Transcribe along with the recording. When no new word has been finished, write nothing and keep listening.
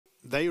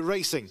They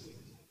racing.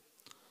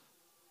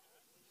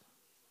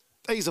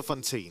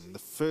 Azafontein, the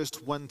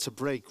first one to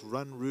break.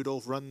 Run,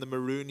 Rudolph, run the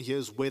maroon.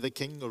 Here's Weather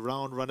King,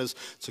 around runners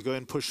to go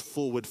and push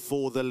forward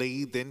for the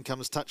lead. Then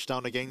comes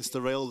Touchdown against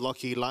the rail.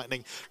 Lockheed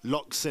Lightning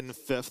locks in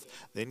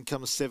fifth. Then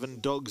comes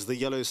Seven Dogs, the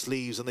yellow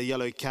sleeves and the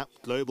yellow cap.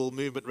 Global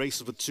Movement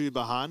races with two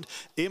behind.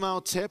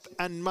 Imhotep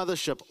and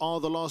Mothership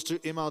are the last two.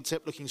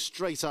 Imhotep looking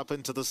straight up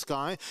into the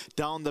sky.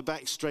 Down the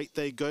back straight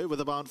they go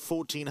with about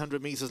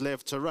 1,400 meters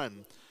left to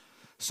run.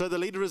 So the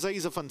leader is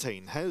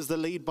Azafontein, has the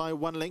lead by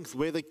 1 length.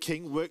 Weather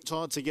King worked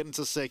hard to get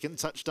into second.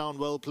 Touchdown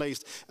well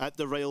placed at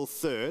the rail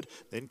third.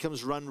 Then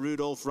comes Run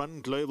Rudolph,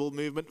 Run Global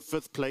Movement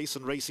fifth place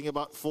and racing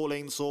about 4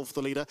 lanes off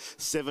the leader.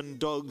 Seven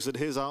Dogs at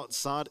his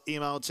outside.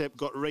 Imhotep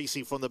got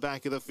racy from the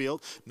back of the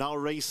field. Now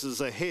races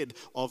ahead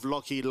of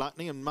Lockheed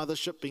Lightning, and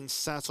Mothership being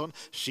sat on.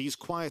 She's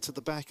quiet at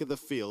the back of the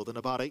field and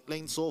about 8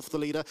 lanes off the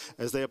leader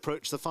as they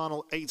approach the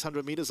final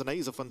 800 meters, and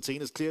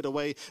Azafontein is cleared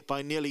away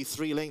by nearly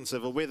 3 lanes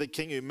over Weather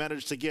King, who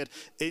managed to get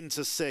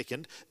into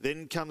second.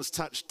 Then comes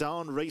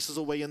Touchdown, races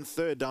away in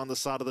third down the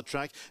side of the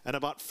track and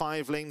about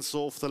 5 lanes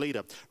off the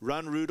leader.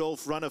 Run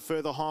Rudolph, Run a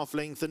further half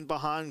length in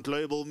behind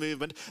Global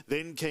Movement.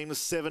 Then came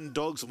Seven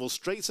Dogs and will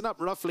straighten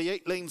up roughly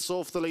 8 lanes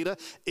off the leader.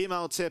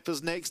 Imhotep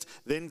is next.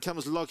 Then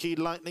comes Lockheed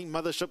Lightning.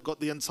 Mothership got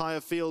the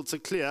entire field to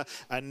clear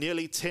and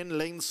nearly 10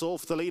 lanes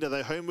off the leader.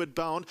 They're homeward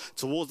bound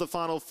towards the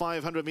final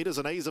 500 meters,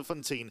 and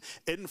Azafontein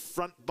in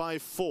front by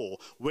 4.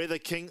 Weather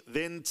King,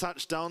 then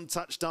Touchdown.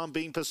 Touchdown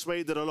being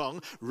persuaded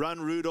along.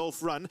 Run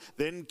Rudolph, Run.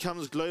 Then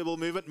comes Global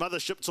Movement.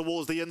 Mothership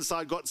towards the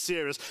inside got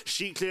serious.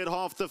 She cleared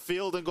half the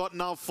field and got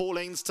now 4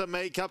 lanes to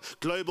make up.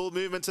 Global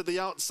Movement to the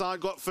outside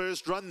got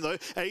first run though.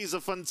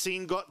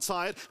 Azafontein got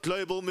tired.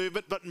 Global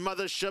Movement, but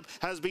Mothership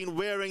has been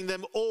wearing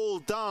them all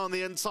down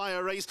the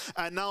entire race,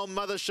 and now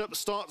Mothership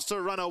starts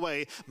to run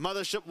away.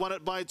 Mothership won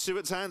it by 2.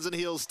 It's hands and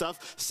heels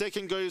stuff.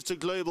 Second goes to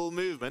Global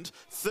Movement.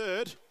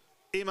 Third,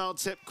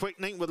 Imhotep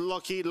quickening with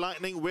Lockheed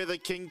Lightning. Weather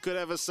King could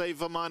have a save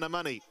for minor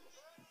money.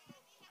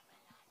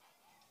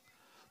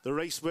 The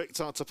race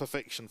worked out to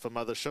perfection for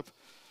Mothership.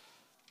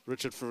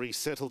 Richard Ferree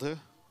settled her.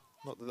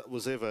 Not that that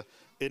was ever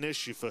an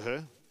issue for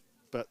her,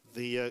 but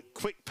the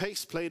quick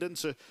pace played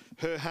into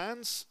her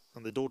hands,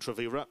 and the daughter of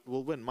Erupt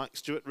will win. Mike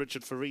Stewart,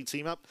 Richard Ferree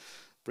team up,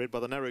 bred by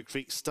the Narrow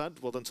Creek stud.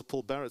 Well done to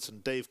Paul Barrett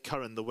and Dave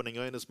Curran, the winning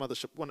owners.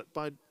 Mothership won it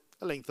by 1.5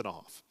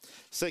 lengths.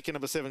 Second,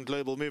 number 7,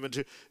 Global Movement,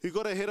 who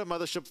got ahead of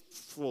Mothership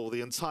for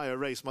the entire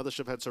race.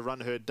 Mothership had to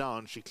run her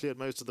down. She cleared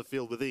most of the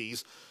field with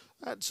ease.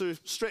 Had to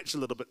stretch a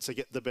little bit to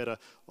get the better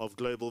of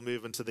Global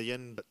Movement to the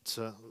end,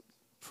 but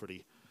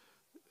pretty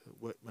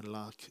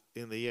workmanlike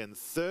in the end.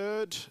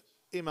 Third,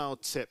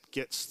 Imhotep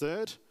gets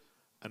third,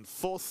 and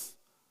fourth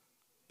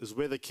is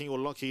Weather King or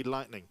Lockheed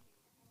Lightning.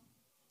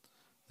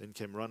 Then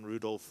came Run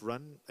Rudolph,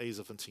 Run.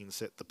 Azafontein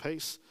set the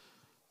pace.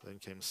 Then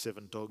came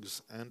Seven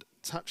Dogs and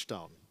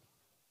Touchdown.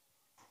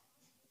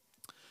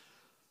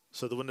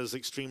 So the winner's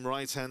extreme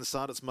right-hand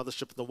side. It's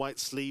Mothership in the white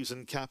sleeves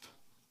and cap,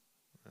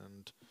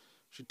 and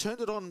she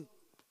turned it on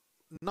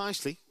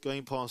nicely,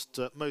 going past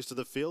most of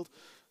the field.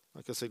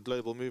 Like I said,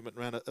 Global Movement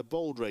ran a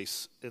bold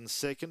race in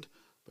second,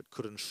 but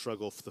couldn't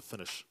shrug off the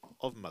finish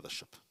of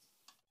Mothership.